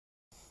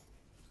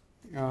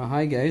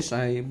Hi guys,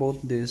 I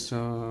bought this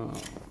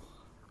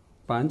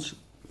pants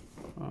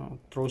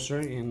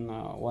trouser in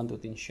 1 to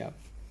 10 shop.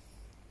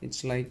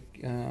 It's like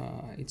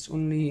it's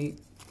only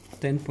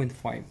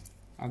 10.5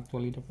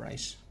 actually the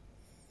price.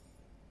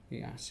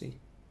 Yeah, see,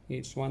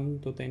 it's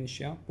 1 to 10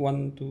 shop,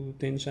 1 to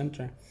 10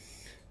 center.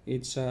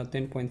 It's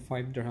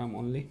 10.5 dirham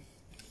only.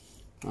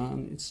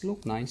 It's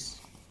look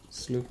nice.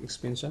 It's look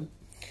expensive.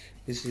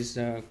 This is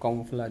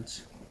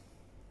camouflage.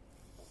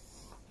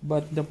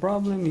 But the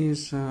problem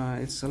is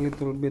it's a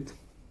little bit,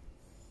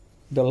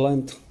 the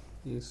length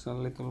is a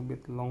little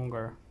bit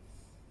longer,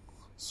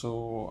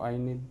 so I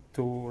need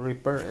to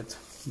repair it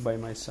by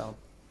myself.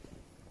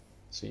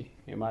 See,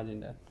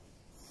 imagine that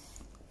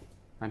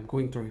I'm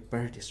going to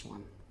repair this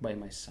one by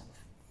myself,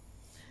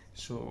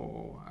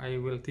 so I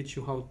will teach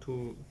you how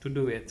to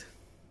do it.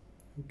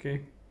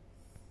 Okay,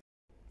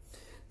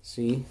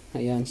 see,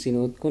 ayan,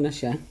 sinuot ko na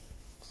siya,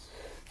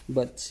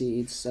 but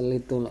see, it's a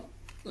little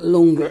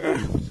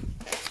longer.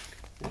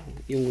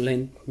 Yung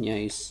length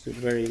niya is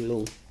very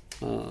low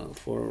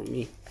for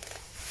me.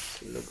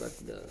 Look at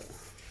the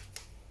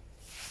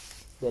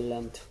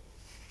length.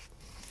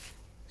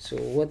 So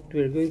what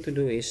we're going to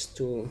do is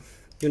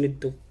you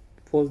need to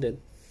fold it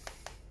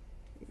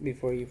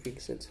before you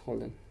fix it.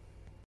 Hold on.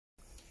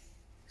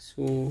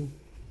 So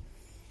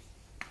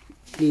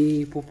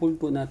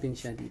ipo-fold po natin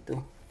siya dito.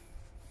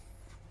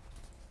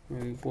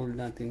 I-fold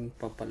natin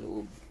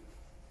papaloob.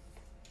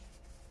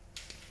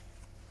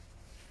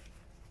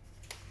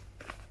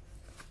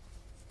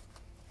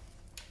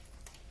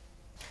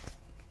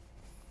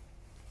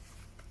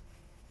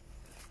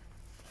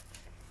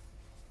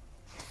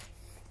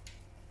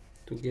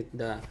 To get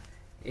the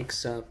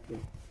exact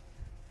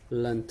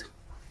length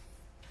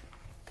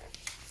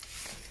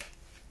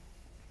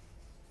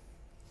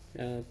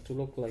to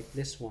look like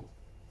this one.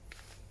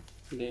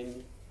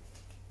 Then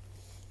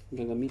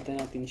gagamitan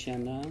natin siya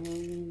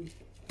ng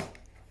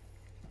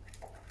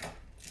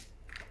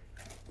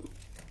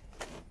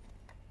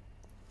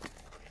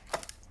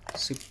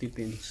safety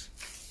pins.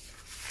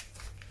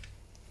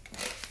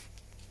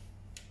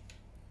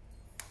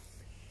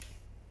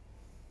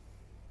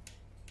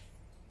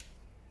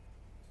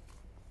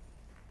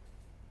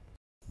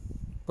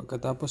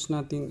 Pagkatapos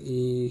natin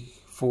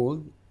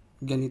i-fold,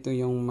 ganito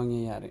yung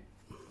mangyayari.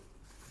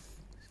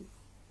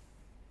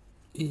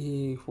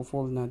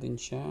 I-fold natin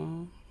siya.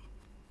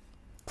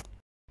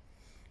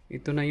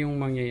 Ito na yung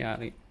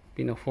mangyayari.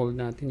 Pino-fold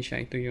natin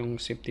siya. Ito yung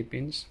safety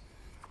pins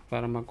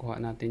para makuha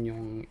natin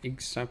yung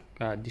exact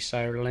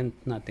desired length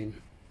natin.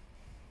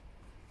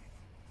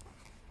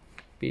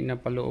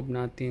 Pinapaloob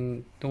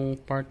natin tong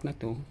part na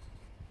to.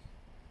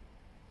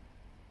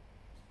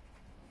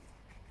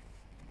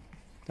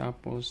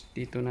 Tapos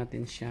dito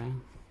natin siya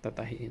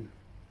tatahiin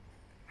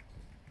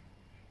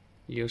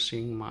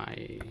using my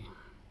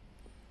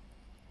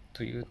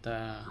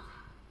Toyota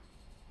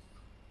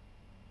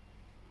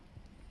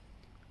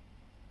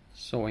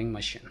sewing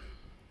machine.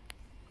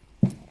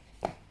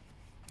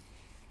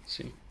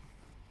 See,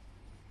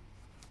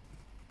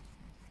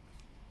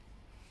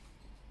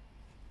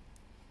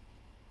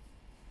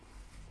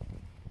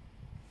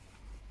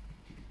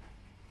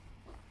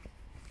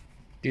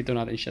 dito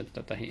natin siya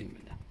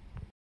tatahiin.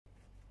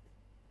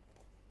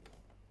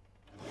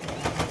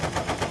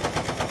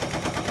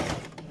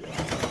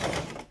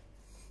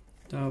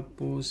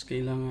 Tapos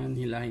kailangan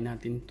hilahin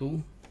natin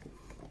to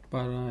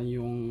para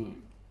yung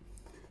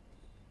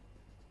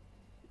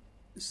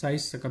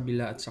size sa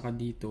kabila at saka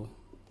dito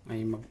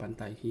ay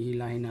magpantay.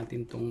 Hihilahin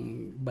natin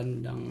tong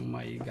bandang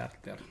may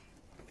garter.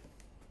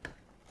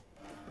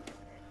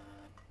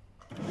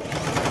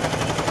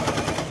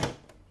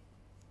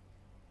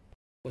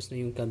 Tapos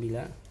na yung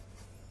kabila.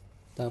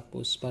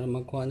 Tapos para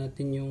makuha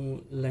natin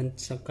yung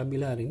length sa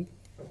kabila rin,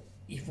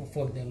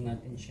 i-fold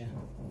natin siya.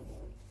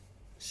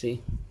 See?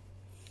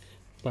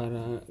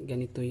 Para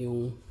ganito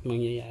yung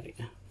mangyayari.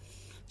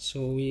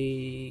 So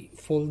we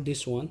fold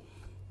this one,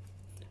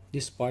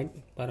 this part,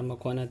 para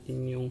makuha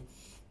natin yung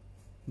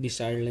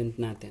desired length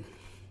natin.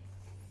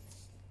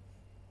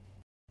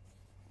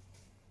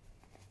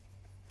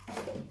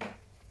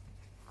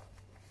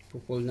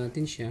 Fold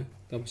natin siya,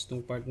 tapos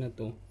itong part na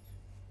to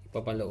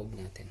ipapaloob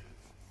natin.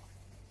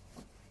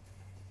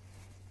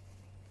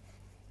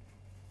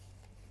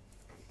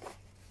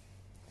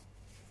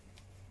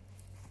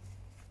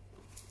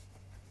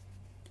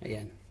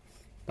 Ayan,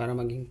 para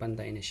maging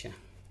pantay na siya.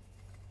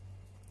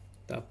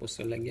 Tapos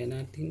lalagyan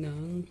natin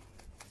ng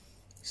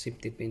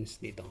safety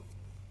pins dito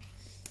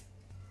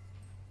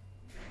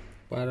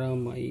para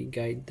may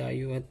guide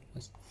tayo at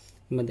mas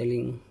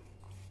madaling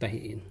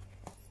tahiin.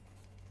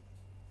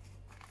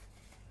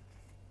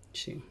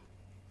 See,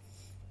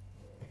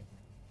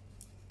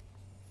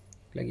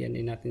 lagyan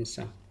din natin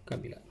sa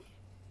kabila.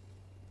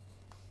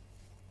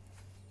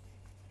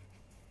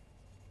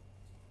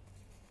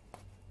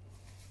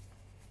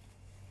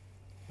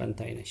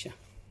 Pantay na siya.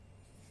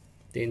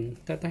 Then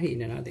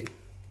tatahiin na natin.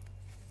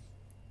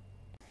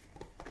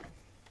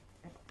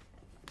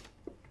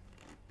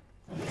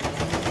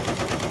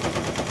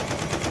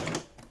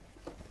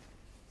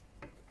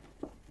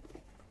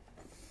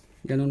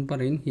 ganun pa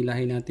rin,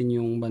 hilahin natin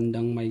yung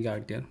bandang may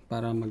garter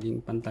para maging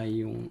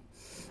pantay yung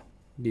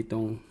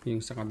ditong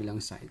yung sa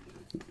kabilang side.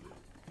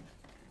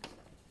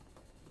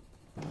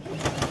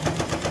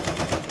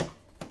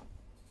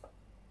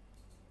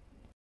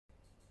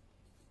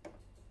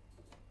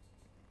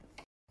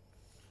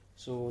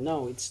 So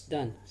now it's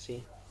done.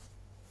 See?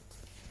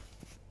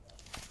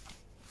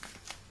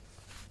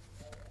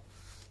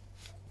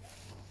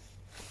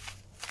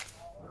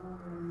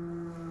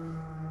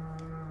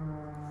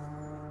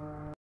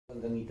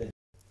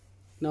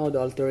 Now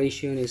the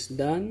alteration is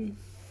done.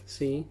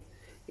 See,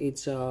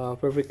 it's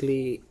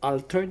perfectly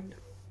altered.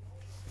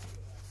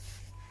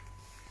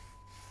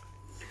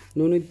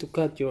 No need to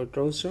cut your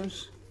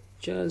trousers.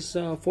 Just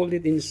fold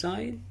it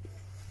inside,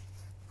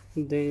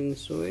 then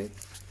sew it,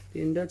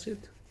 and that's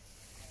it.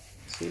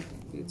 See,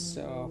 it's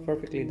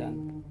perfectly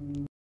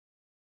done.